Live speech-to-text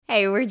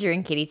Hey, we're Drew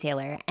and Katie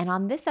Taylor, and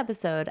on this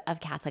episode of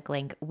Catholic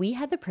Link, we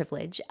had the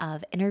privilege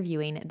of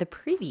interviewing the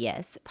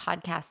previous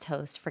podcast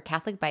host for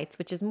Catholic Bites,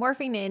 which is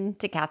morphing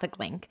into Catholic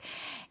Link,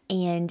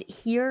 and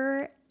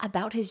hear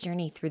about his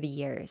journey through the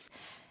years.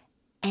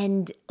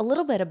 And a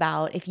little bit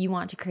about if you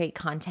want to create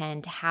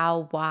content,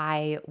 how,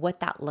 why,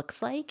 what that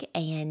looks like,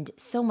 and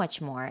so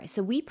much more.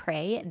 So we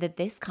pray that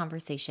this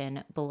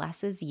conversation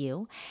blesses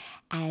you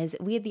as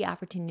we had the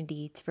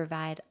opportunity to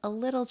provide a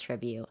little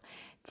tribute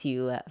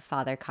to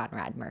Father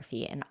Conrad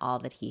Murphy and all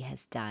that he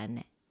has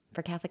done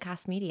for Catholic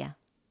Cast Media.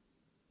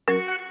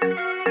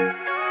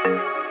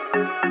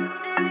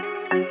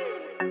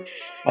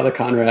 Father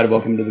Conrad,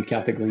 welcome to the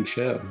Catholic Link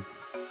show.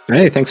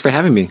 Hey, thanks for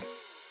having me.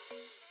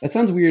 That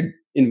sounds weird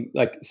in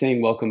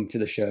saying welcome to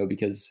the show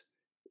because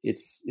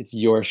it's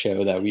your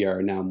show that we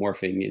are now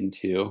morphing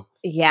into.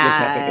 Yeah.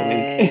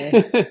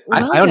 The Catholic Link.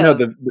 I don't know.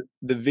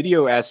 The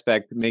video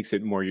aspect makes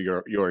it more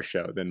your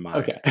show than mine.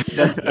 Okay.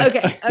 That's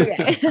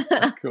Okay.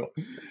 Cool.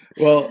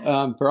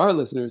 Well, for our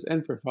listeners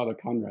and for Father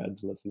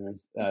Conrad's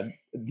listeners,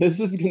 this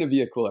is going to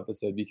be a cool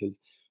episode because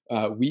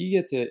we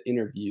get to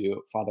interview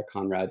Father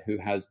Conrad, who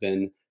has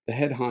been the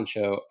head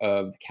honcho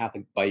of the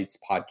Catholic Bites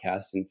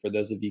podcast. And for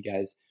those of you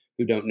guys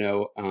who don't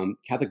know,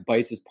 Catholic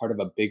Bites is part of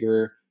a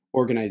bigger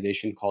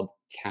organization called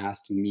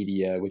Cast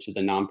Media, which is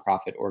a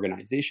nonprofit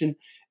organization.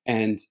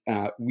 And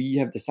we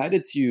have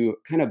decided to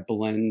kind of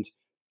blend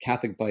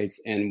Catholic Bites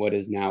and what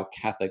is now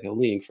Catholic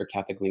Link for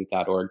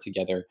CatholicLink.org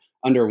together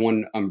under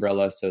one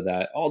umbrella so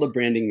that all the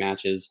branding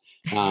matches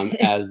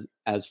as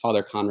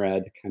Father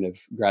Conrad kind of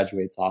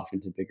graduates off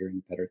into bigger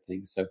and better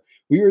things. So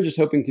we were just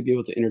hoping to be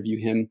able to interview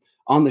him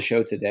on the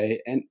show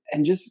today and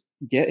just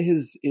get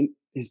his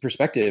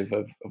perspective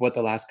of what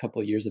the last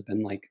couple of years have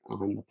been like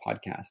on the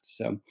podcast.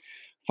 So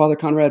Father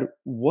Conrad,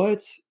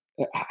 what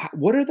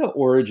are the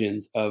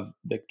origins of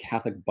the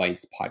Catholic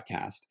Bites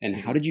podcast and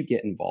how did you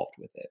get involved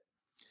with it?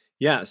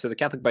 Yeah, so the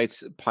Catholic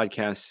Bites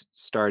podcast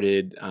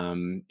started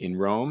in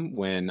Rome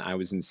when I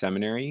was in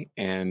seminary,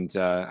 and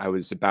I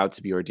was about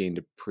to be ordained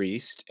a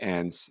priest,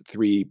 and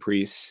three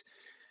priests,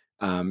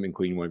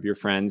 including one of your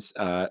friends,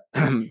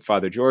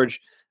 Father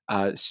George,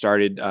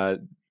 started.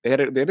 They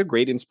had a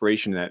great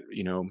inspiration that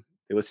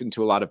they listened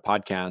to a lot of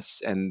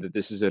podcasts, and that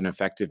this is an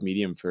effective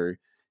medium for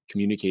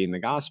communicating the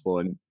gospel.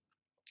 And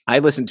I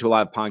listen to a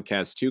lot of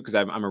podcasts too, because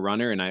I'm a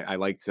runner and I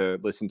like to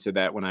listen to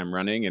that when I'm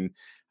running. And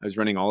I was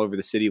running all over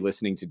the city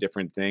listening to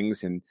different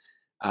things. And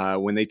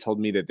when they told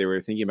me that they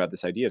were thinking about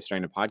this idea of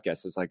starting a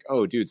podcast, I was like,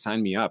 oh, dude,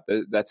 sign me up.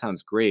 That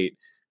sounds great.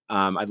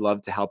 I'd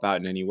love to help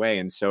out in any way.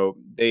 And so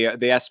they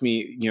asked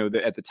me,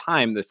 at the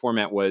time, the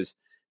format was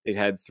they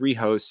had three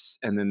hosts,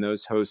 and then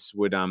those hosts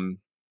would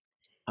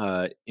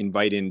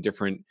invite in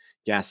different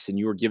guests, and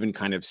you were given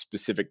kind of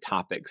specific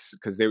topics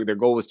because their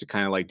goal was to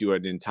kind of like do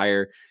an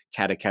entire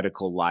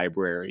catechetical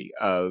library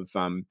of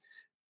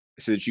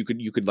so that you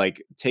could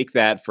like take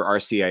that for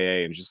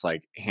RCIA and just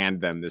like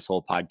hand them this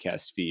whole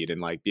podcast feed and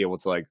like be able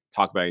to like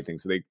talk about anything.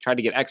 So they tried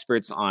to get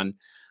experts on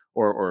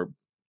or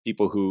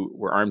people who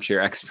were armchair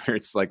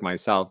experts like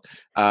myself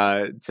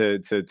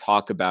to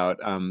talk about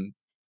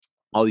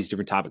all these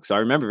different topics. So I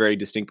remember very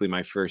distinctly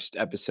my first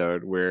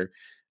episode where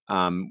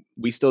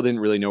we still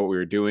didn't really know what we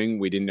were doing.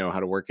 We didn't know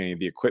how to work any of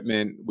the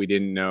equipment. We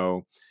didn't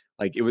know,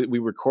 like we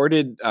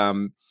recorded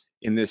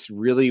in this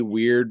really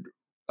weird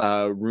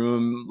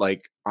room,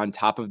 like on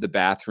top of the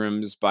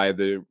bathrooms by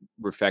the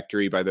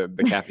refectory, by the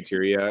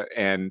cafeteria.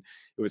 And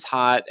it was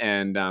hot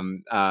and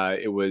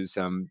it was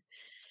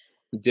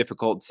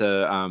difficult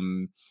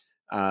to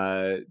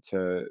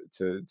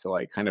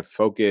like kind of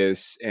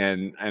focus.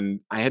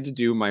 And I had to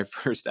do my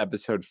first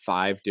episode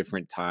 5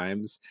 different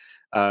times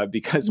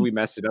because we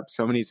messed it up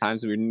so many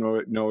times. We didn't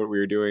know what we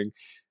were doing.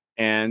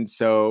 And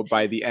so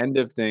by the end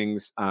of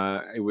things,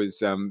 it was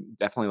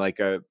definitely like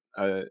I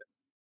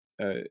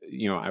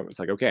was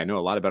like, okay, I know a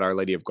lot about Our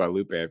Lady of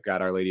Guadalupe. I've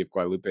got Our Lady of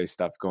Guadalupe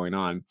stuff going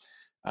on.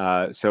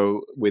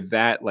 So with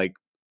that, like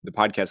the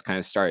podcast kind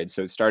of started.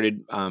 So it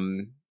started,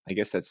 I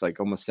guess that's like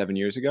almost 7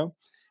 years ago.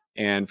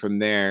 And from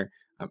there,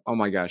 oh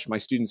my gosh, my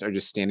students are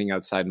just standing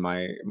outside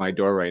my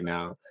door right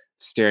now,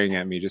 staring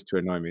at me just to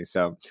annoy me.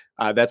 So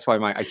that's why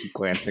I keep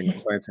glancing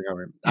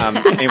over.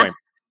 Anyway,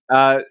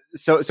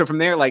 so from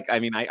there, like, I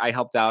mean, I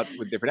helped out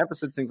with different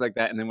episodes, things like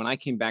that. And then when I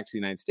came back to the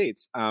United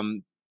States, I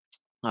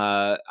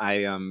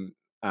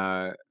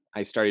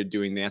started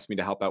doing. They asked me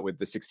to help out with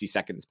the 60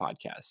 Seconds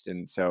podcast,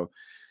 and so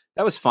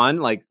that was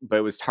fun. Like, but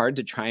it was hard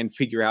to try and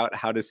figure out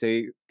how to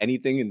say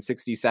anything in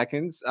 60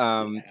 seconds.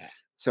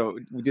 So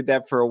we did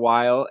that for a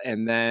while,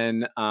 and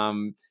then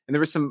and there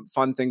were some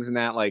fun things in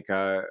that. Like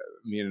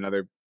me and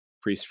another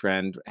priest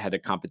friend had a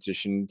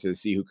competition to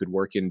see who could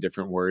work in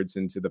different words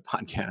into the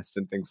podcast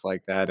and things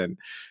like that, and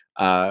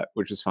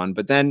which was fun.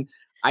 But then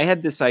I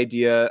had this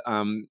idea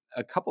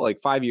a couple,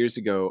 like 5 years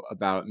ago,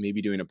 about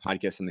maybe doing a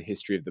podcast on the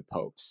history of the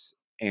popes.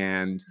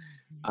 And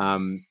I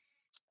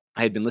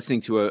had been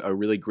listening to a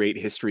really great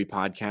history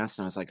podcast,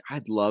 and I was like,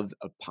 I'd love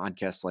a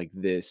podcast like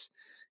this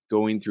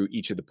going through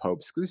each of the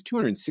popes, because there's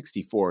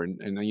 264,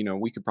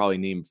 and we could probably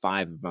name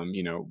 5 of them,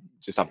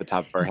 just off the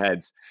top of our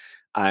heads.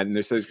 And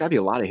there's got to be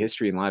a lot of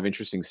history and a lot of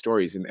interesting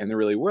stories, and there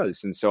really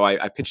was. And so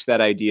I pitched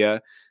that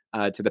idea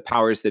to the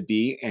powers that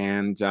be,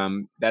 and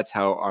that's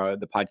how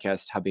the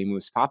podcast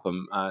Habemus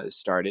Papam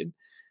started.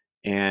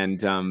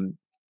 And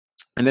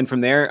then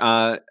from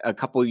there,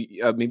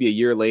 maybe a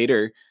year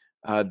later,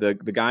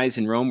 the guys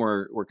in Rome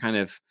were kind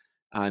of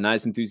not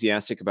as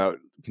enthusiastic about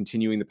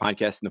continuing the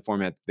podcast in the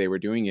format that they were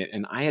doing it.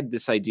 And I had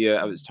this idea.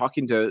 I was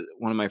talking to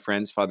one of my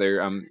friends,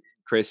 Father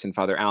Chris and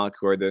Father Alec,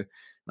 who are the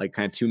like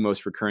kind of two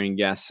most recurring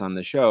guests on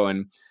the show,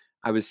 and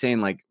I was saying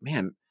like,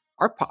 man,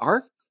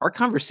 our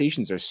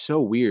conversations are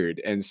so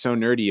weird and so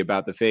nerdy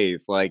about the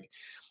faith, like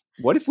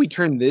what if we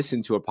turned this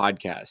into a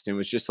podcast and it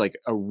was just like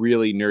a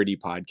really nerdy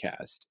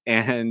podcast?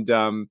 And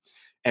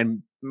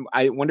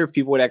I wonder if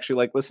people would actually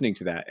like listening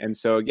to that. And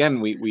so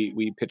again,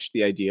 we pitched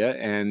the idea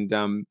and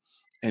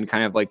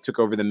kind of like took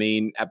over the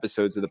main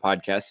episodes of the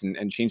podcast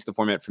and changed the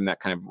format from that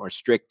kind of more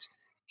strict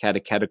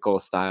catechetical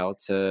style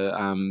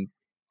to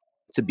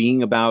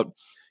being about,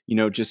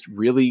 just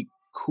really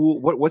cool.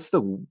 What's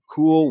the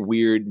cool,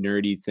 weird,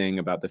 nerdy thing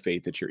about the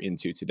faith that you're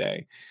into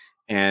today?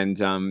 And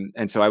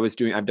so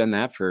I've done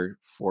that for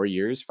 5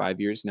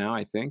 years now,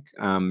 I think.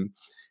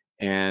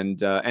 And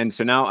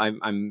so now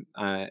I'm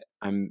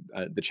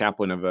the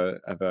chaplain of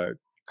a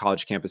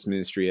college campus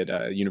ministry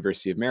at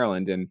University of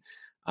Maryland, and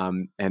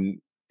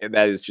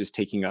that is just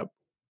taking up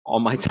all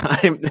my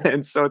time,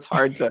 and so it's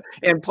hard to.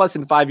 And plus,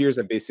 in 5 years,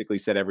 I've basically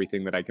said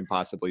everything that I can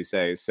possibly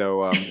say.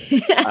 So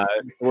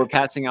we're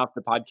passing off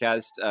the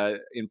podcast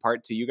in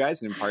part to you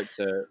guys, and in part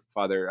to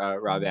Father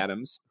Rob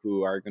Adams,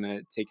 who are going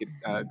to take it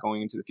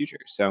going into the future.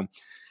 So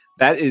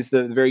that is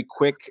the very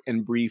quick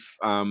and brief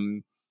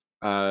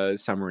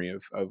summary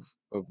of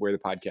where the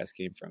podcast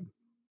came from.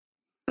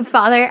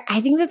 Father,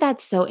 I think that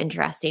that's so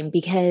interesting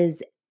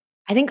because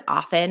I think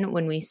often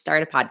when we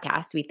start a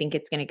podcast, we think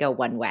it's going to go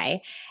one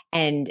way.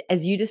 And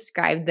as you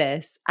described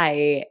this,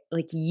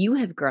 you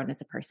have grown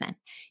as a person.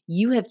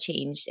 You have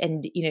changed.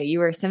 And, you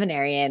were a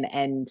seminarian.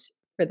 And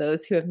for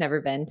those who have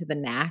never been to the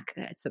NAC,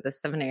 so the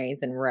seminary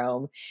is in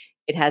Rome,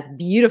 it has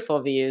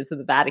beautiful views of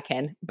the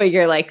Vatican, but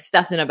you're like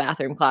stuffed in a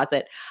bathroom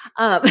closet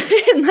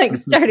and like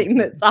starting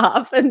this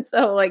off. And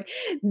so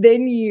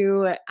then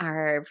you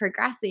are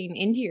progressing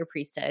into your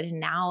priesthood and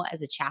now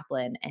as a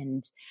chaplain.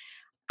 And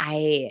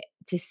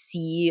to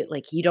see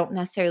you don't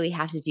necessarily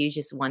have to do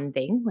just one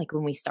thing. Like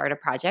when we start a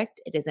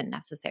project, it isn't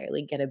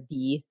necessarily going to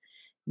be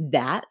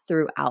that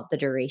throughout the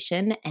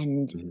duration.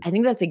 And I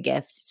think that's a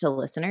gift to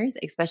listeners,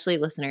 especially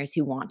listeners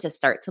who want to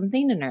start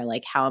something and are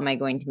like, how am I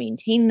going to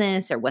maintain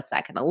this? Or what's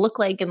that going to look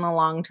like in the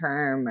long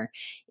term or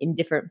in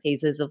different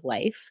phases of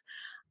life?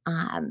 Do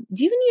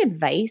you have any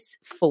advice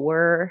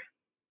for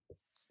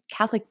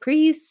Catholic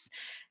priests,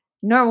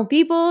 normal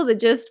people that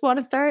just want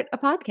to start a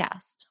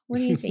podcast? What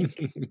do you think?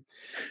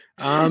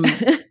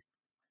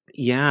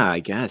 Yeah, I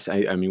guess.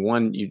 I mean,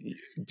 one, you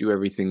do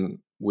everything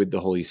with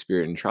the Holy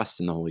Spirit and trust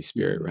in the Holy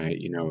Spirit, right?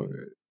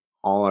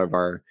 All of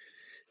our,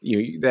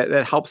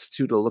 that helps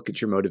to look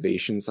at your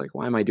motivations. Like,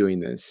 why am I doing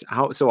this?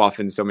 How so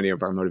often, so many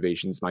of our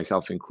motivations,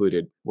 myself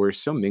included, we're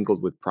so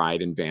mingled with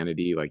pride and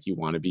vanity. Like, you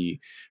want to be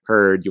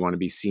heard, you want to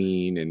be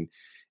seen, and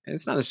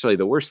it's not necessarily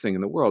the worst thing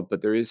in the world,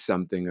 but there is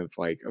something of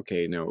like,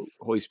 okay, no,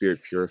 Holy Spirit,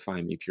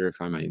 purify me,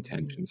 purify my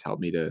intentions, help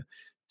me to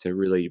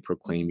really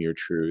proclaim your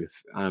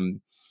truth.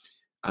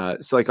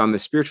 So like on the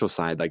spiritual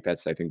side, like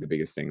that's, I think, the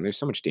biggest thing. There's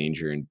so much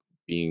danger in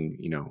being,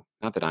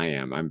 not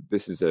that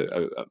this is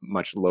a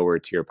much lower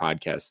tier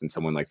podcast than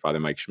someone like Father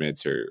Mike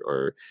Schmitz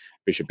or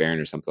Bishop Barron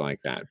or something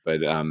like that. But,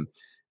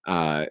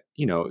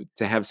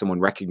 to have someone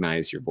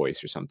recognize your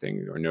voice or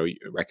something, or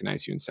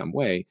recognize you in some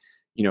way,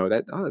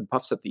 that it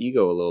puffs up the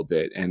ego a little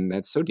bit. And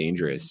that's so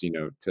dangerous,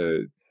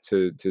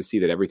 to see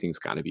that everything's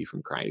got to be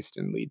from Christ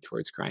and lead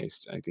towards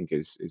Christ, I think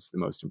is the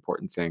most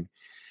important thing.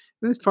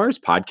 As far as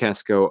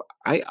podcasts go,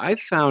 I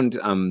found,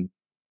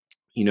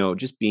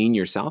 just being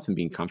yourself and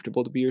being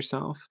comfortable to be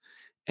yourself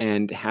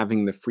and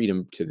having the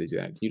freedom to do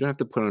that. You don't have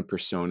to put on a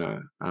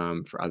persona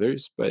for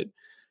others, but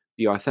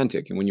be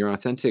authentic. And when you're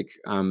authentic,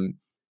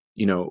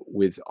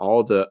 with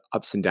all the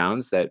ups and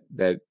downs that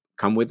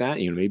come with that,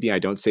 maybe I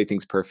don't say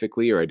things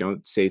perfectly or I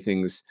don't say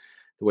things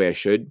the way I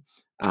should.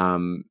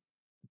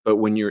 But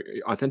when you're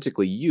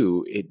authentically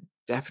you, it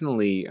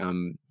definitely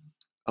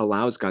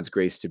allows God's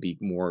grace to be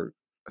more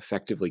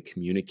effectively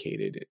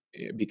communicated,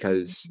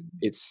 because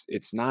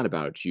it's not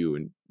about you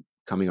and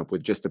coming up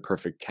with just the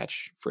perfect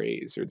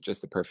catchphrase or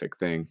just the perfect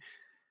thing,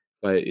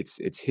 but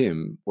it's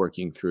him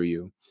working through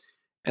you.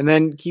 And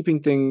then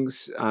keeping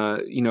things,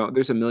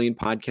 there's a million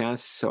podcasts,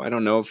 so I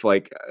don't know if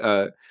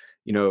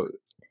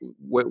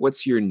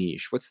what's your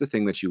niche? What's the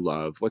thing that you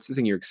love? What's the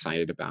thing you're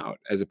excited about,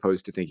 as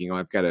opposed to thinking, oh,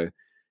 I've got to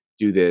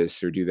do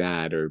this or do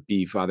that or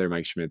be Father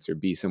Mike Schmitz or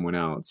be someone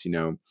else.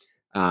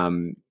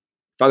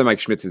 Father Mike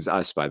Schmitz is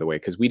us, by the way,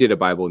 because we did a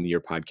Bible in the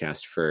Year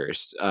podcast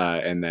first,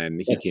 and then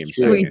he That's came true.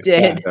 second. We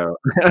did. So,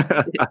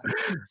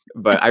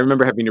 but I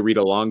remember having to read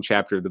a long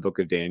chapter of the Book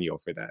of Daniel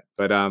for that.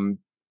 But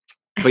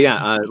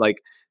yeah,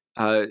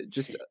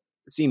 just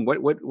seeing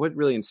what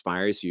really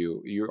inspires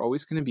you, you're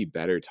always going to be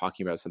better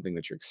talking about something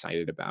that you're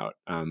excited about,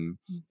 and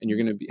you're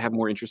Mhm. going to have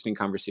more interesting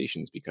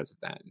conversations because of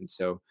that. And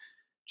so,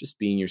 just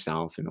being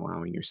yourself and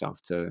allowing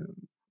yourself to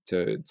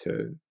to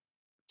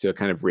to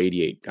kind of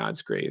radiate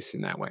God's grace in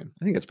that way.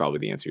 I think that's probably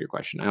the answer to your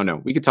question. I don't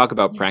know. We could talk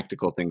about Yeah.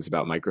 practical things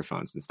about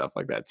microphones and stuff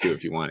like that too,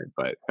 if you wanted,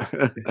 but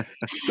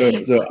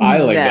So I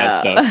like that No.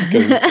 stuff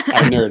because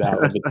I nerd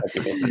out with the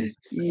technical things.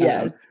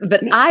 Yes,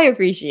 but No, I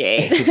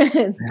appreciate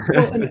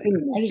well, and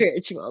the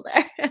spiritual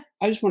there.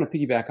 I just want to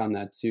piggyback on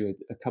that too.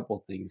 A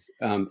couple things.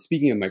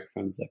 Speaking of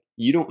microphones, like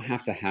you don't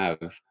have to have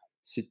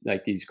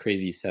like these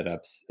crazy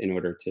setups in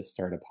order to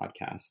start a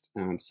podcast.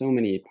 So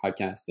many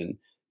podcasts and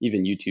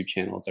even YouTube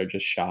channels are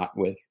just shot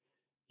with,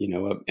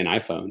 an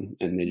iPhone,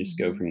 and they just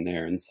go Mhm, from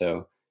there. And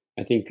so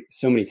I think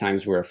so many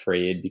times we're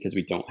afraid because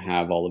we don't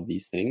have all of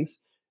these things.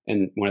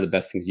 And one of the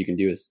best things you can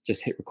do is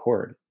just hit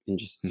record and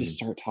just Mhm,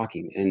 start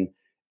talking.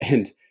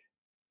 And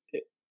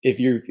if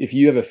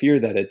you have a fear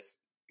that it's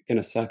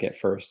gonna suck at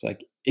first,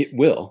 like it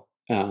will,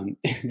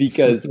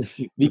 because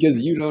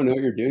you don't know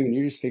what you're doing and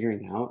you're just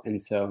figuring it out.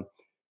 And so,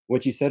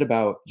 what you said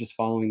about just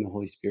following the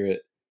Holy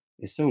Spirit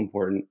is so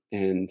important,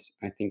 and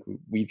I think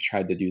we've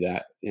tried to do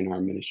that in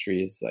our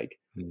ministry. Is like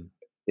mhm,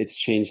 it's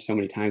changed so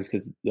many times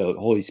because the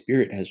Holy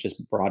Spirit has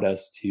just brought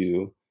us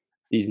to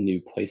these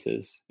new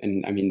places,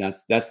 and I mean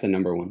that's the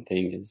number one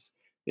thing is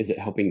it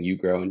helping you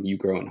grow and you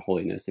grow in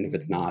holiness, and if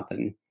it's mhm. not,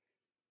 then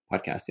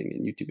podcasting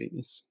and YouTubing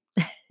is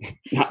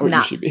not what you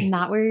Not should be.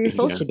 not where your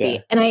soul yeah, should Yeah.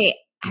 be, and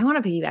I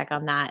wanna piggyback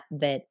on that,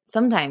 that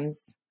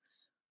sometimes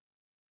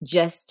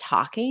just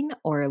talking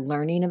or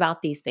learning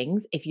about these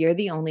things, if you're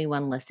the only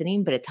one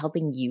listening, but it's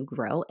helping you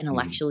grow mhm,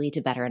 intellectually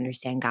to better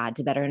understand God,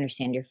 to better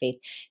understand your faith,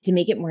 to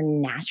make it more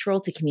natural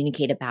to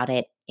communicate about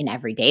it in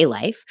everyday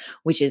life,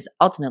 which is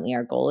ultimately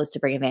our goal is to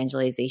bring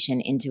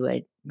evangelization into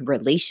a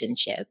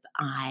relationship,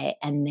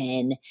 and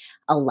then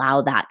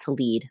allow that to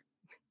lead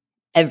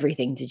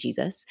everything to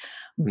Jesus.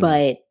 mhm,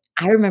 But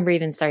I remember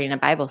even starting a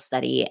Bible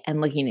study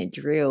and looking at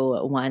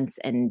Drew once,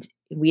 and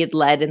we had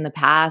led in the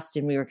past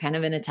and we were kind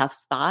of in a tough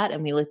spot.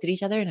 And we looked at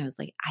each other and I was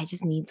like, I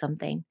just need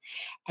something.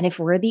 And if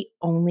we're the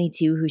only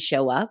two who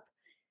show up,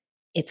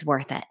 it's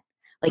worth it.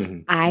 Like,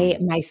 mhm,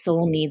 mhm. my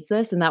soul needs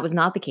this. And that was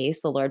not the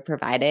case. The Lord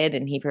provided,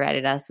 and He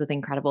provided us with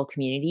incredible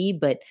community.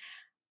 But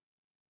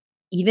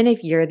even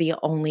if you're the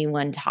only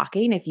one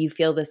talking, if you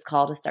feel this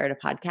call to start a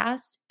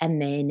podcast,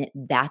 and then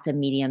that's a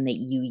medium that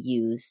you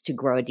use to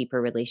grow a deeper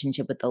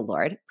relationship with the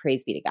Lord,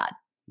 praise be to God.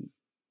 Yeah.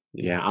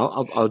 Yeah,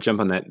 I'll jump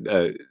on that,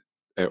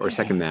 or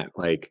second Yeah. that.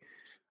 Like,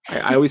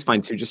 I always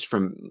find too, just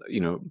from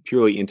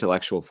purely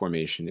intellectual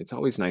formation, it's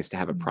always nice to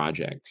have a Mhm.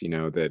 project,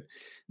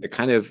 that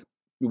kind Yes. of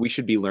we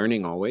should be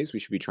learning always. We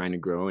should be trying to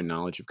grow in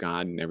knowledge of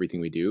God and everything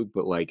we do.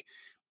 But like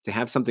to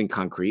have something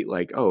concrete,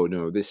 like, oh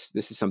no, this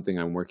is something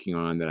I'm working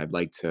on that I'd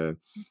like to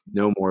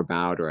know more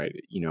about, or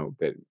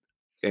that,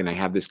 and I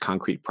have this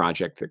concrete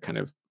project that kind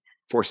of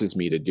forces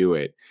me to do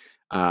it.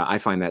 I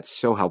find that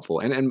so helpful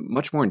and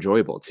much more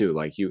enjoyable too.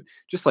 Like you,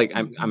 just like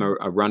I'm Mhm.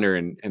 a runner,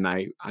 and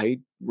I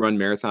run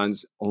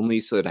marathons only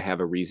so that I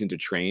have a reason to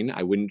train.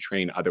 I wouldn't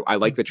train other. I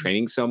like the Mhm.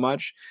 training so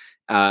much.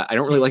 I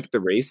don't really like the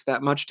race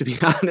that much, to be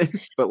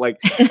honest. But like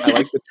I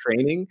like the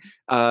training.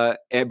 But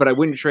I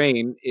wouldn't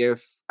train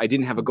if I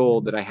didn't have a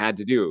goal Mhm. that I had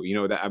to do.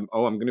 That I'm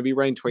going to be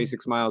running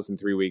 26 Mhm. miles in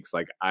 3 weeks.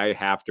 Like I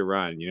have to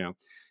run.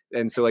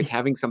 And so like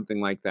having something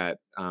like that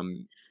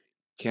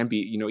can be,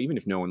 even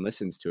if no one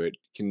listens to it,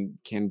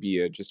 can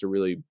be just a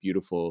really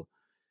beautiful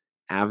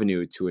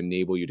avenue to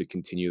enable you to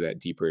continue that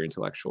deeper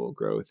intellectual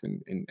growth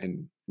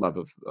and love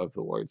of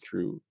the Lord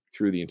through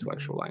the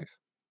intellectual Mhm. life.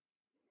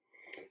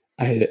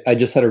 I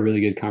just had a really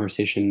good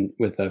conversation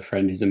with a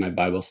friend who's in my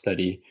Bible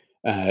study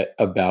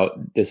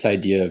about this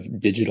idea of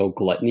digital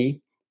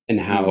gluttony and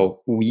Mm,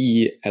 how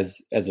we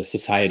as a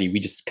society we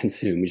just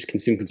consume,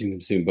 consume,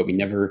 consume, but we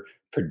never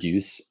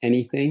produce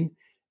anything,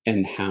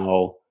 and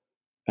how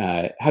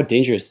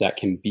dangerous that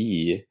can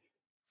be,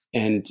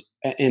 and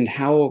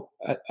how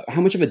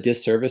much of a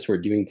disservice we're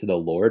doing to the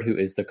Lord, who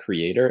is the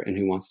creator and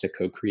who wants to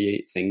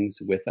co-create things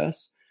with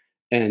us,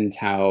 and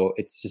how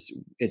it's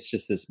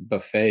just this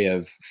buffet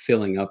of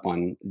filling up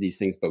on these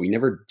things, but we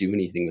never do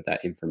anything with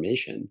that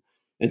information.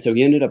 And so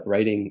he ended up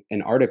writing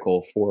an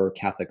article for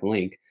Catholic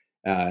Link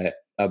uh,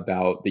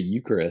 about the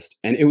Eucharist,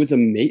 and it was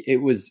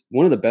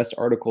one of the best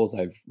articles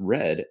I've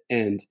read,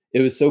 and it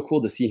was so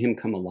cool to see him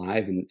come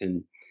alive,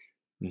 and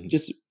mhm.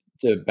 just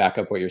to back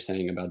up what you're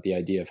saying about the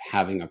idea of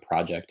having a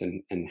project,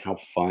 and how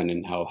fun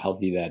and how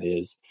healthy that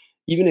is,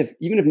 even if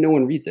no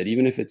one reads it,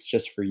 even if it's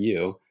just for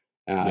you,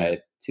 Yeah.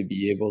 to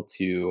be able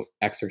to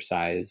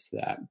exercise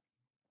that.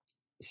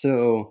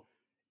 So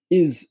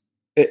is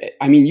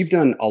I mean, you've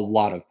done a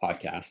lot of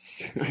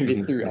podcasts. I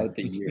mean, throughout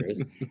the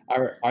years.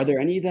 Are there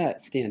any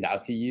that stand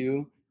out to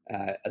you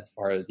as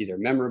far as either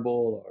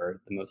memorable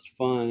or the most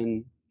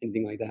fun,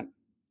 anything like that?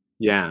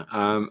 Yeah.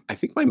 I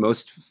think the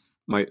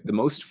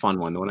most fun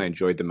one, the one I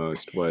enjoyed the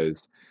most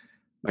was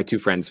my two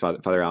friends,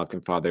 Father Alec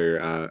and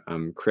Father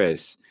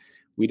Chris.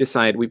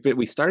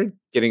 we started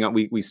getting on.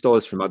 We stole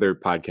this from other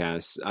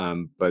podcasts,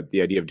 but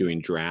the idea of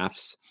doing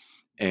drafts,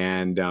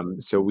 and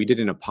so we did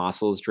an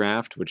apostles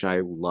draft, which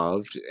I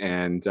loved,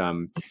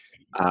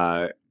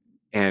 uh,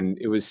 and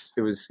it was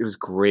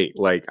great.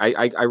 Like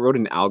I wrote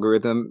an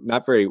algorithm,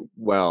 not very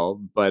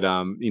well, but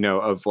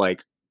of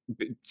like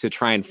to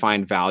try and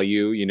find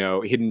value,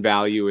 hidden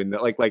value in the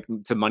like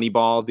to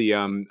Moneyball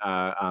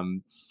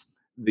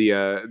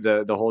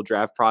the whole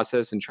draft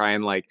process and try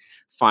and like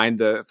find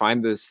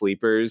the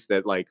sleepers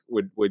that like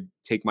would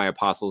take my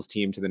apostles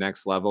team to the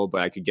next level,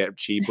 but I could get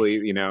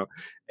cheaply,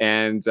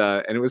 and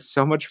it was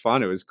so much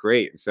fun. It was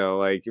great. So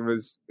like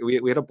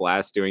we had a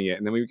blast doing it,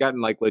 and then we've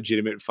gotten like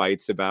legitimate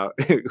fights about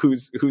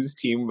whose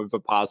team of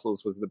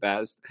apostles was the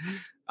best.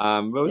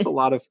 But it was a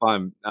lot of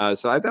fun.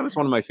 That was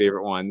one of my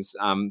favorite ones.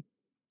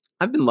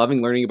 I've been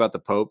loving learning about the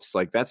popes.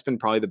 Like that's been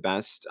probably the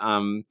best.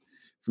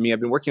 For me,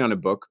 I've been working on a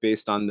book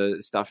based on the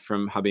stuff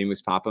from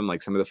Habemus Papam,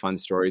 like some of the fun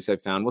stories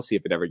I've found. We'll see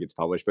if it ever gets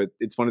published, but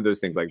it's one of those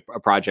things, like a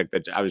project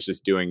that I was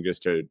just doing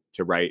just to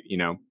write,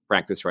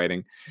 practice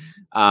writing.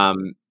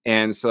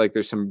 And so like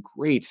there's some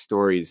great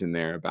stories in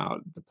there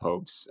about the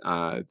popes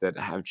that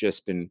have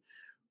just been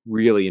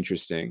really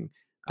interesting.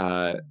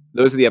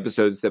 Those are the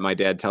episodes that my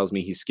dad tells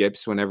me he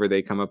skips whenever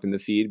they come up in the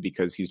feed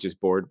because he's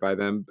just bored by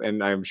them,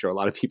 and I'm sure a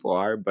lot of people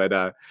are. But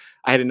I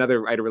had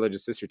a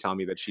religious sister tell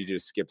me that she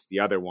just skips the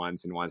other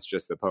ones and wants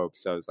just the Pope.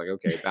 So I was like,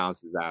 okay, it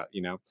balances out.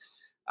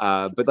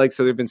 But like,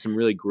 so there've been some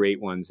really great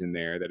ones in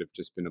there that have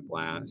just been a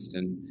blast,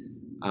 and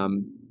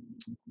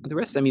the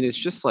rest, I mean, it's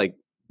just like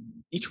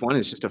each one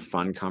is just a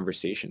fun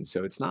conversation.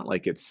 So it's not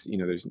like it's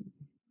there's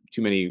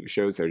too many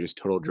shows that are just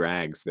total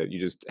drags that you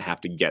just have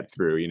to get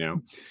through.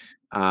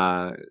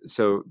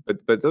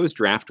 But those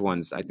draft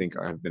ones I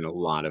think have been a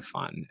lot of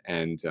fun,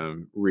 and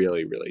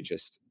really really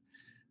just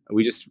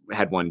we just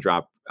had one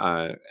drop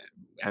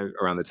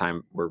around the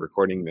time we're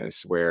recording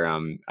this where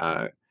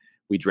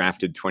we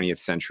drafted 20th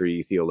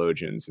century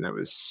theologians, and that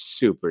was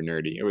super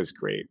nerdy. It was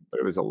great, but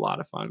it was a lot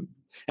of fun.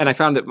 And I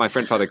found that my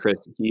friend Father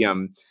Chris,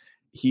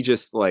 he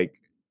just like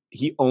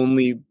he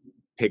only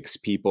picks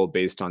people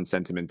based on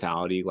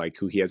sentimentality, like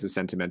who he has a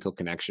sentimental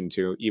connection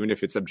to, even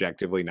if it's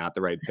objectively not the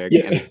right pick.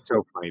 Yeah. And it's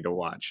so funny to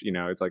watch.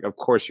 It's like, of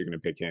course you're going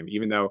to pick him,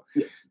 even though,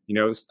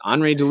 Yeah.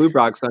 Henri de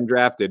Lubrock's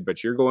undrafted,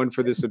 but you're going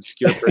for this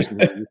obscure person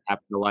who you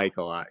happen to like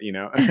a lot,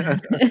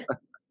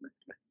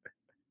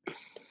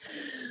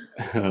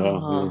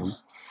 Oh,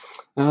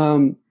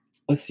 man.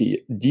 Let's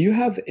see. Do you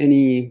have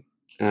any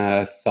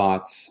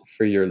thoughts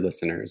for your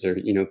listeners or,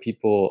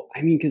 people?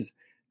 I mean, because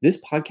this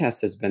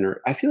podcast has been,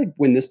 I feel like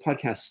when this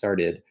podcast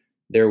started,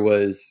 there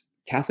was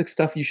Catholic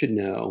stuff you should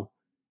know.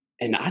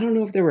 And I don't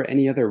know if there were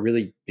any other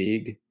really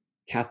big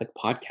Catholic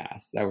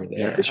podcasts that were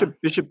there. Yeah,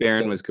 Bishop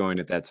Barron was going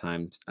at that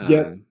time.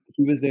 Yeah,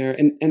 he was there.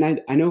 And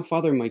I know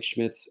Father Mike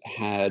Schmitz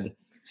had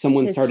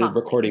someone His started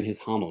homilies. recording his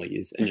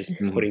homilies and just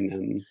putting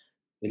them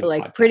in a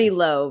like podcast. Pretty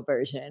low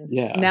version.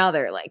 Yeah. Now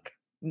they're like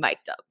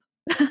mic'd up.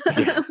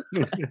 Yeah.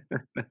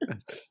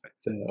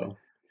 So,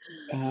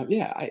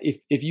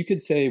 if you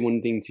could say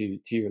one thing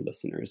to your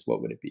listeners,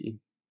 what would it be?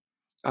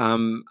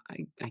 I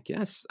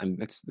guess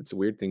that's a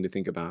weird thing to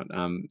think about.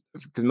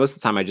 Because most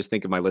of the time I just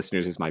think of my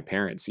listeners as my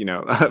parents,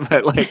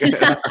 but like,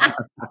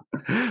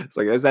 it's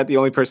like, is that the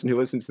only person who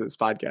listens to this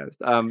podcast?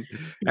 I'm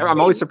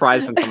always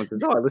surprised when someone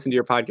says, "Oh, I listen to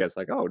your podcast."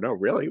 Like, "Oh no,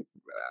 really?"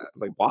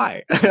 It's like,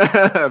 "Why?"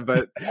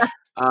 But,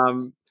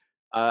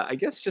 I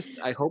guess just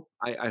I hope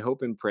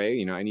and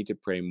pray. I need to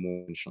pray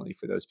more intentionally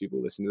for those people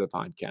who listen to the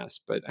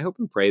podcast. But I hope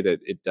and pray that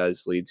it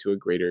does lead to a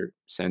greater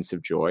sense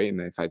of joy. And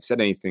if I've said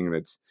anything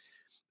that's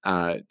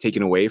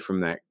taken away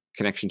from that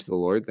connection to the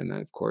Lord, then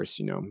of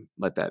course,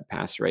 let that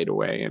pass right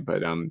away.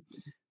 But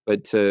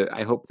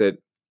I hope that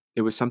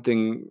it was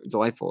something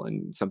delightful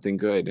and something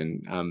good,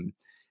 and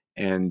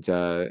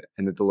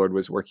that the Lord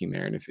was working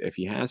there. And if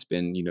He has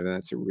been,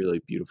 that's a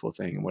really beautiful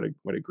thing, and what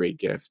a great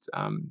gift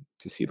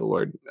to see the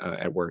Lord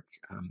at work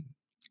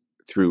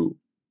through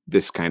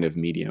this kind of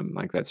medium.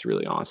 Like that's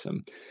really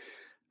awesome.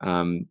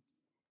 So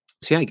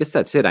yeah, I guess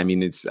that's it. I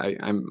mean,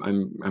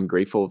 I'm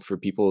grateful for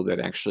people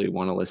that actually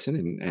want to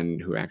listen and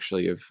who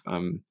actually have.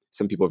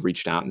 Some people have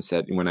reached out and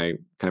said, when I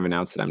kind of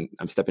announced that I'm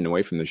stepping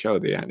away from the show,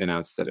 they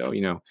announced that, "Oh,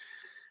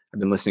 I've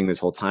been listening this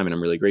whole time and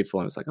I'm really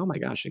grateful." And I was like, "Oh my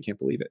gosh, I can't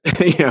believe it."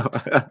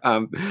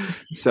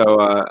 So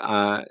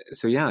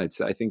yeah,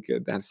 I think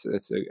that's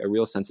a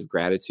real sense of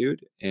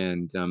gratitude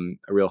and a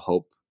real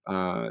hope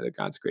that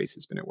God's grace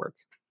has been at work.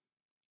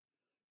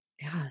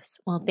 Yes.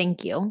 Well,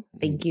 thank you.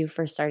 Thank you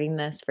for starting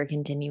this, for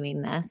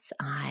continuing this.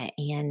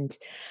 And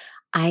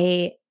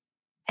I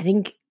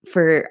think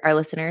for our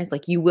listeners,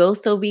 like you will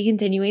still be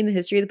continuing the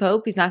history of the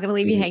Pope. He's not going to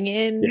leave you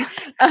hanging. Yeah.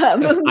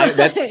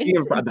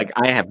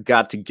 I have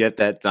got to get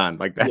that done.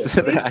 Like that's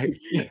that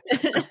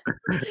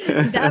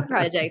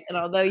project. And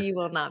although you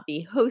will not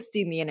be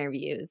hosting the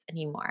interviews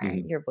anymore,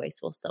 your voice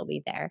will still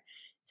be there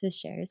to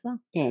share as well.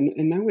 Yeah,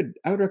 and I would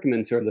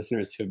recommend to our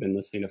listeners who have been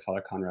listening to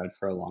Father Conrad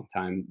for a long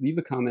time, leave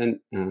a comment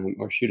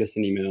or shoot us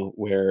an email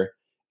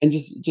and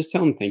just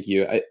tell them thank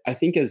you. I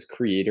think as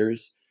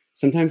creators,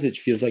 sometimes it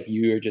feels like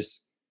you are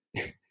just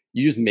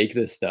you just make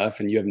this stuff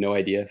and you have no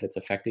idea if it's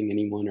affecting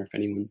anyone or if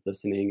anyone's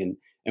listening.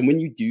 And when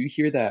you do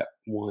hear that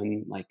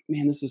one, like,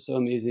 man, this was so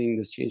amazing,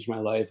 this changed my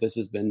life, this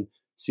has been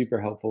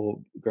super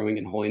helpful growing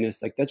in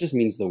holiness, like that just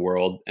means the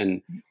world.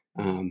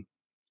 Um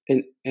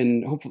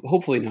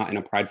hopefully not in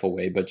a prideful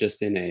way, but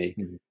just in a,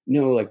 Mhm.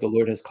 no, like the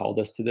Lord has called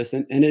us to this,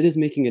 and it is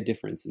making a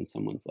difference in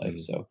someone's life.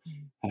 Mhm. So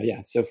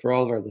yeah, so for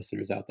all of our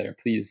listeners out there,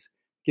 please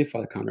give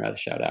Father Conrad a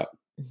shout out.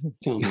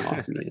 Tell him how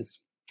awesome he is.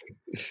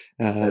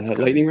 That's good.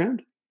 Lightning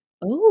round?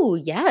 Oh,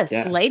 yes,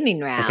 Yeah.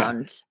 lightning Okay.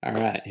 round. All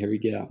right, here we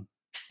go.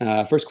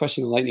 First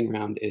question in the lightning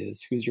round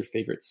is, who's your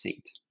favorite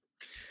saint?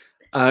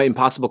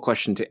 Impossible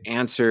question to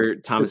answer.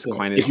 Thomas So if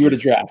Aquinas you were to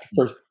is, draft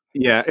first.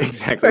 yeah,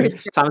 exactly.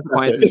 First. Thomas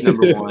Aquinas is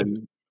number Okay.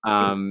 one.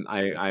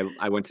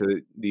 I went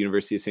to the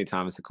University of St.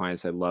 Thomas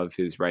Aquinas. I love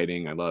his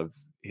writing. I love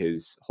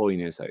his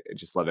holiness. I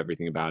just love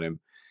everything about him.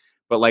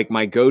 But like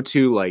my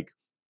go-to, like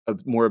a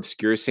more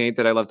obscure saint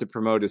that I love to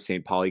promote is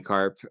Saint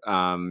Polycarp.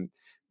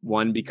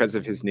 One, because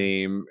of his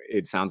name,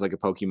 it sounds like a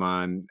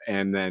Pokemon,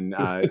 and then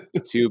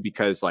two,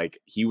 because like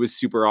he was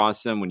super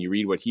awesome. When you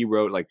read what he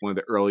wrote, like one of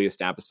the earliest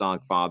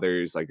apostolic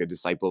fathers, like a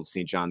disciple of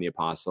Saint John the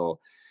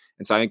Apostle.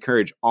 And so I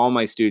encourage all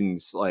my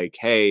students, like,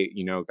 hey,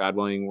 God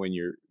willing, when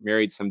you're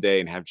married someday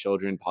and have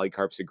children,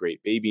 Polycarp's a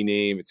great baby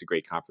name. It's a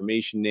great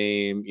confirmation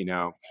name.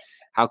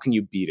 How can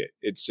you beat it?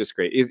 It's just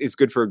great. It's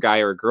good for a guy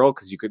or a girl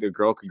because a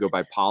girl could go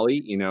by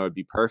Polly. It'd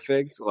be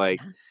perfect.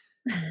 Like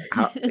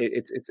how Yeah.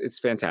 it's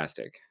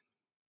fantastic.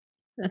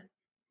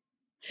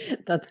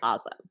 That's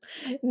awesome.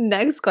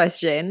 Next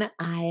question.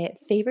 I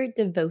favorite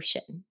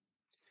devotion.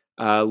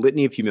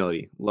 Litany of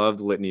Humility. Love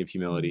the Litany of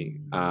Humility.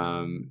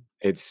 Mm.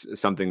 It's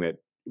something that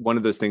one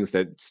of those things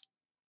that's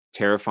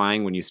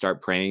terrifying when you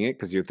start praying it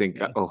because you think,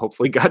 Yes. oh,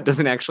 hopefully God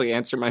doesn't actually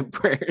answer my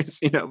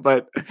prayers,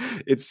 but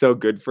it's so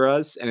good for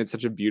us. And it's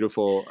such a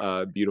beautiful,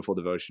 beautiful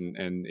devotion.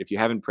 And if you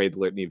haven't prayed the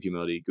Litany of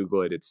Humility,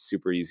 Google it. It's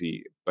super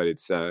easy, but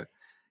it's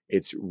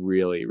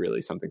really,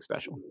 really something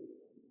special.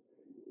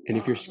 And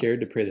if you're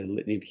scared to pray the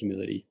Litany of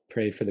Humility,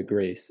 pray for the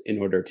grace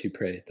in order to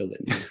pray the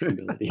Litany of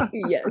Humility.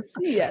 Yes,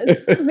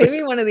 yes.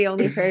 Maybe one of the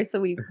only prayers that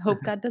we hope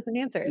God doesn't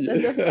answer.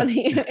 That's so Yeah.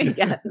 funny.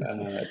 Yes.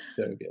 It's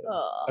so good.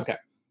 Oh. Okay.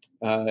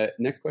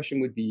 Next question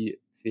would be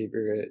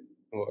favorite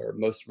or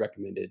most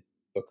recommended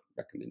book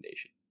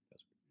recommendation.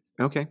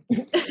 Okay.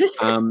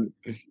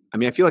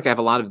 I feel like I have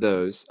a lot of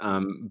those,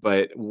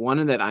 but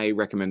one that I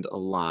recommend a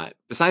lot,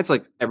 besides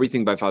like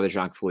everything by Father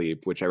Jacques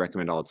Philippe, which I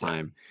recommend all the Yeah.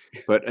 time,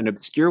 but an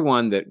obscure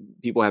one that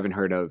people haven't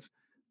heard of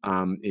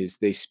is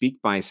They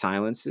Speak by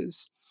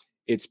Silences.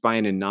 It's by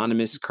an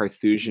anonymous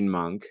Carthusian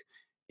monk,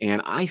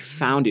 and I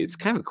found it. It's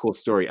kind of a cool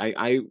story.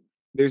 I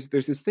there's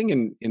this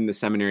thing in the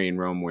seminary in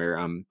Rome where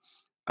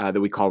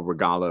that we call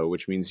regalo,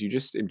 which means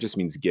it just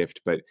means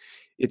gift, but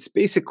it's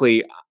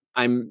basically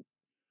I'm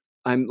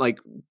I'm like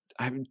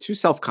I'm too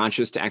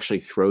self-conscious to actually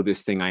throw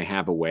this thing I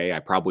have away. I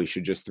probably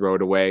should just throw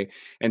it away.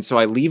 And so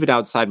I leave it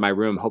outside my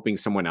room hoping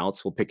someone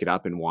else will pick it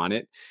up and want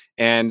it.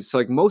 And so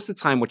like most of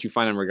the time what you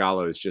find on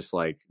Regalo is just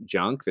like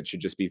junk that should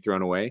just be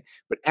thrown away.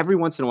 But every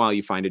once in a while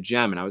you find a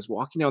gem. And I was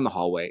walking down the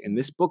hallway and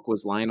this book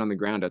was lying on the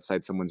ground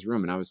outside someone's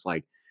room. And I was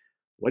like,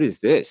 what is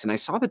this? And I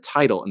saw the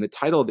title, and the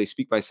title, They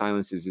Speak by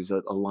Silences, is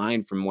a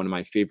line from one of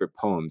my favorite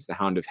poems, The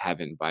Hound of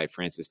Heaven by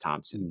Francis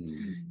Thompson.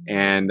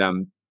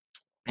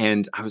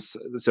 And I was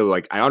so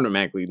like I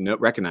automatically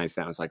recognized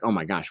that. I was like, oh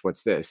my gosh,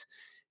 what's this?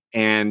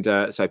 And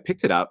so I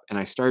picked it up and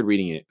I started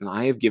reading it. And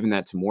I have given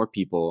that to more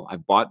people.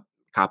 I've bought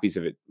copies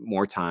of it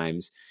more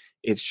times.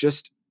 It's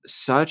just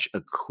such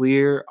a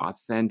clear,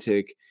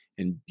 authentic,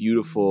 and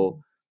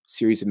beautiful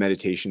series of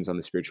meditations on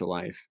the spiritual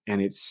life.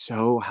 And it's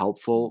so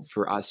helpful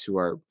for us who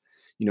are,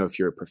 if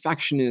you're a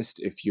perfectionist,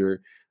 if you're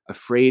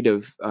afraid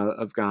of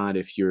God,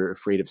 if you're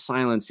afraid of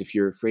silence, if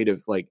you're afraid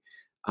of like,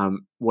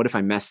 what if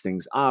I mess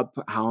things up?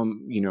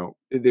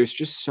 There's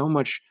just so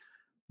much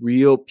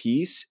real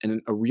peace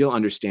and a real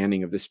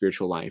understanding of the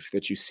spiritual life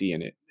that you see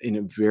in it in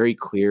a very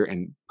clear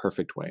and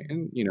perfect way.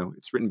 And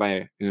it's written by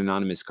an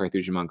anonymous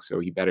Carthusian monk, so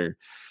he better,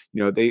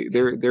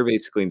 they're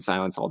basically in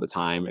silence all the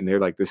time, and they're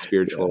like the Yeah.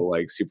 spiritual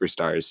like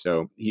superstars.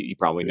 So he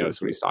probably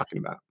knows what Seriously. he's talking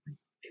about.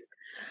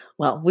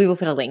 Well, we will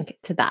put a link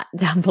to that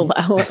down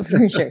below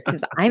for sure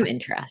because I'm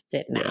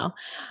interested Yeah.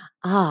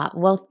 now.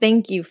 Well,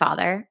 thank you,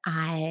 Father.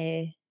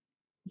 I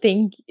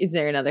think, is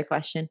there another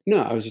question? No,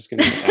 I was just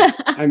gonna ask.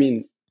 I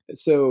mean,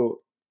 so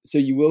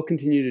you will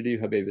continue to do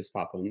Habemus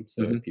Papam,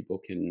 so Mhm. people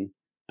can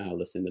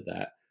listen to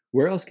that.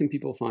 Where else can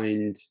people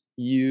find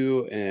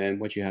you and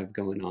what you have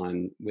going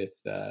on with,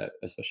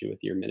 especially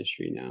with your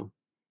ministry now?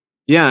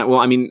 Yeah, well,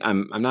 I'm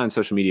not on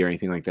social media or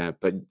anything like that,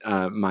 but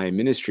my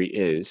ministry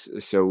is.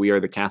 So we are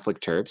the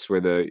Catholic Terps.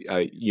 We're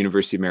the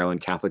University of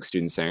Maryland Catholic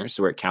Student Center.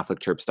 So we're at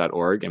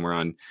catholicterps.org, and we're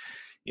on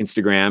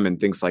Instagram and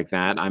things like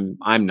that.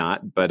 I'm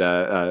not,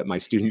 but my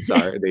students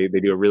are. They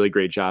do a really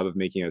great job of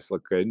making us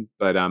look good.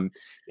 But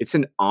it's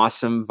an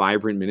awesome,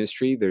 vibrant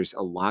ministry. There's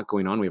a lot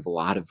going on. We have a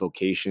lot of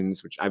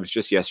vocations. Which I was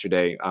just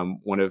yesterday.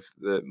 One of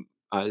the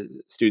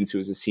students who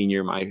was a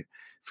senior, my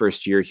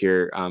first year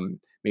here,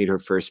 made her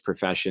first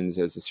professions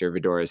as a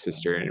servidora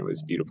sister, and it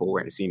was beautiful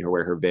seeing her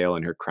wear her veil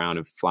and her crown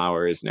of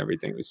flowers and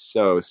everything. It was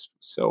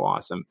so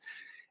awesome.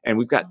 And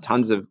we've got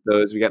tons of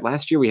those.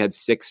 Last year, we had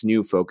 6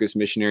 new focus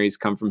missionaries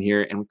come from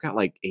here, and we've got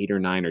like 8 or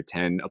 9 or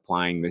 10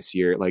 applying this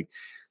year. Like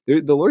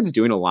the Lord's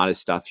doing a lot of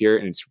stuff here,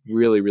 and it's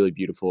really, really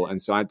beautiful.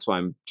 And so that's why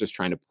I'm just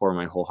trying to pour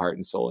my whole heart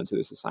and soul into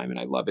this assignment.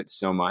 I love it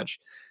so much.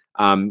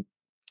 Um,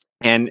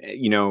 and if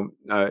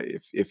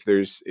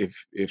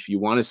you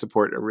want to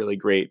support a really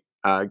great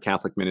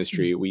Catholic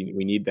ministry, we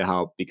need the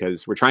help,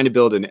 because we're trying to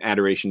build an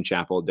adoration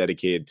chapel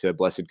dedicated to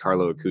Blessed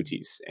Carlo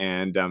Acutis,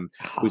 and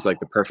who's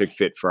like the perfect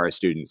fit for our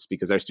students,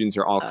 because our students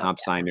are all comp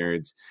sci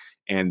nerds,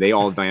 and they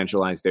all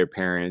evangelize their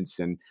parents.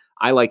 And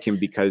I like him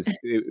because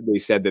they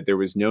said that there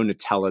was no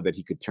Nutella that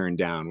he could turn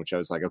down, which I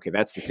was like, okay,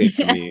 that's the same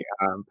for me.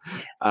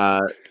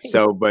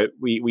 But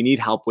we need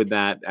help with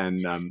that,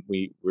 and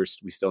we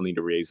still need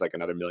to raise like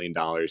another $1 million.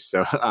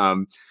 So,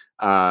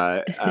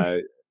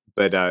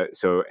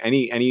 so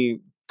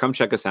any come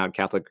check us out,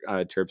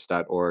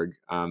 CatholicTerps.org.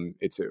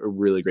 It's a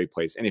really great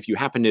place. And if you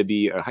happen to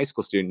be a high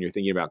school student and you're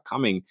thinking about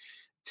coming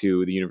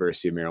to the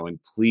University of Maryland,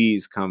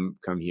 please come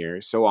here.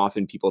 So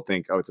often people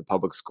think, oh, it's a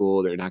public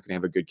school, they're not going to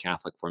have a good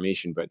Catholic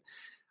formation. But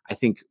I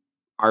think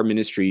our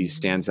ministry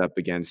stands up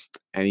against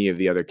any of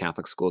the other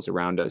Catholic schools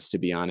around us, to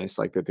be honest.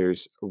 Like that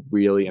there's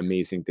really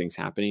amazing things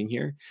happening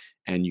here,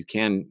 and you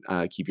can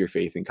keep your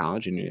faith in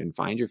college and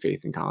find your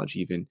faith in college,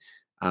 even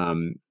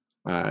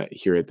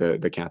here at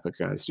the Catholic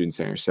Student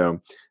Center.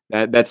 So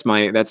that's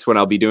what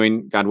I'll be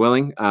doing, God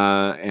willing.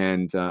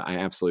 And I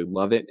absolutely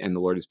love it. And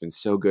the Lord has been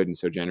so good and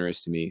so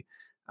generous to me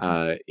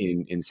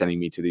in sending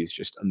me to these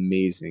just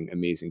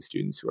amazing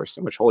students who are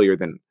so much holier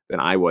than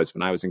I was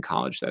when I was in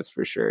college. That's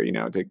for sure.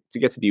 To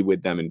get to be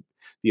with them and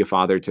be a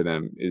father to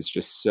them is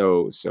just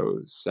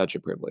such a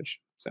privilege.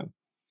 So,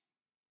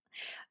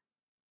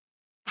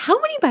 how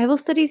many Bible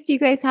studies do you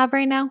guys have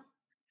right now?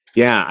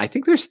 Yeah, I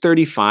think there's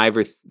 35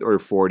 or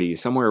 40,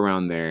 somewhere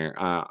around there,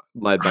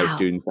 led by Wow.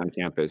 students on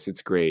campus.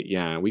 It's great.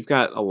 Yeah, we've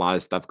got a lot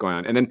of stuff going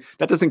on. And then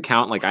that doesn't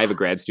count, like I have a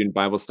grad student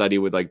Bible study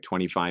with like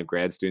 25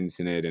 grad students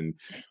in it. And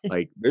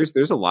like there's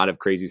a lot of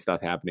crazy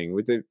stuff happening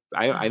with it.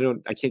 I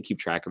can't keep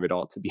track of it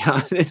all, to be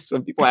honest.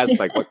 When people ask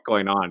like what's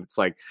going on, it's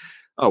like,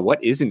 oh,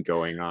 what isn't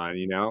going on?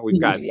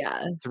 We've got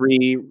Yeah.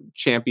 3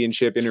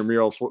 championship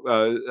intramural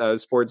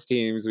sports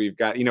teams. We've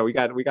got, we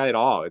got it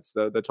all. It's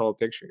the total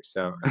picture.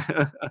 So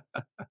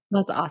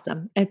That's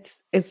awesome.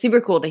 It's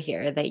super cool to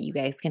hear that you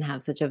guys can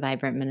have such a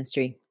vibrant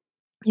ministry,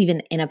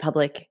 even in a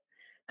public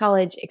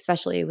college,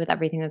 especially with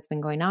everything that's been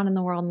going on in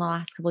the world in the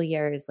last couple of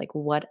years. Like,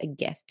 what a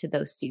gift to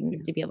those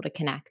students to be able to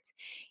connect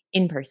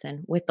in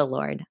person with the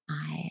Lord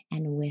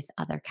and with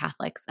other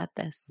Catholics at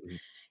this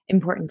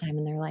important time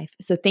in their life.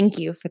 So thank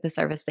you for the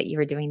service that you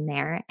were doing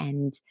there,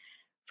 and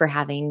for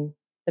having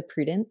the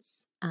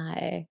prudence,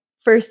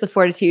 first the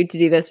fortitude to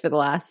do this for the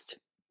last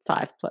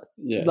 5+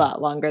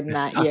 lot longer than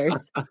that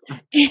years,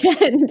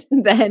 and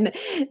then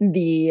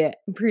the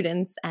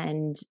prudence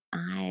and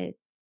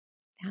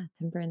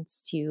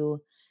temperance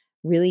to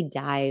really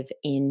dive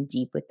in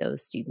deep with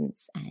those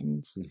students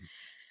and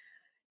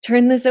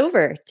turn this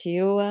over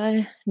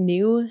to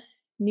new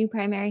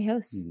primary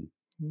hosts.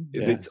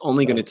 It's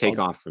only going to take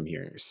off from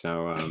here.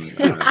 So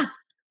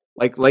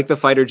like the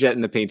fighter jet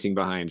and the painting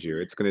behind you,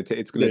 it's gonna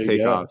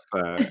take off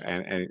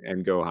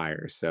and go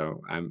higher.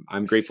 So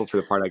I'm grateful for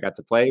the part I got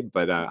to play,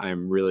 but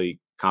I'm really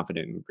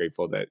confident and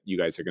grateful that you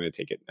guys are going to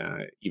take it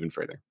even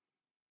further.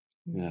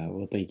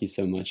 Well, thank you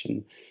so much.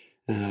 And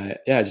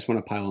I just want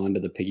to pile on to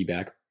the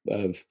piggyback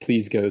of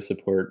please go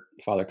support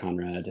Father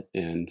Conrad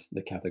and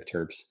the Catholic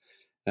Terps,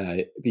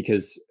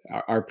 because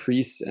our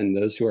priests and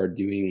those who are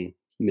doing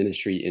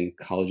ministry in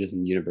colleges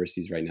and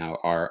universities right now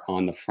are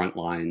on the front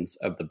lines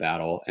of the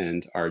battle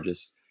and are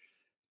just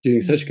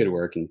doing such good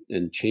work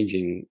and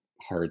changing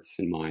hearts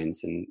and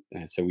minds. And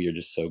so we are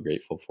just so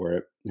grateful for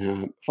it.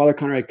 Father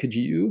Conrad, could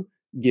you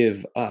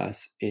give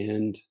us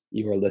and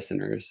your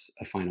listeners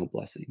a final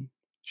blessing?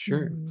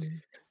 Sure.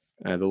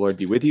 The Lord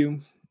be with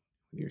you,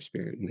 with your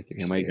spirit. With your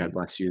and may God spirit.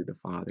 bless you, the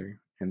Father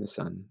and the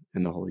Son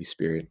and the Holy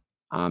Spirit.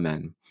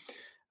 Amen.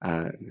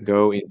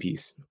 Go in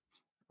peace,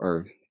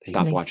 or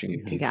stop Thanks watching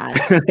in to peace. God.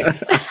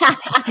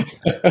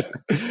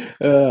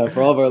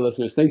 For all of our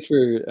listeners, thanks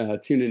for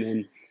tuning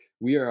in.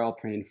 We are all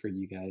praying for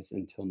you guys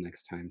until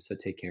next time. So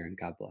take care and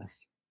God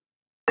bless.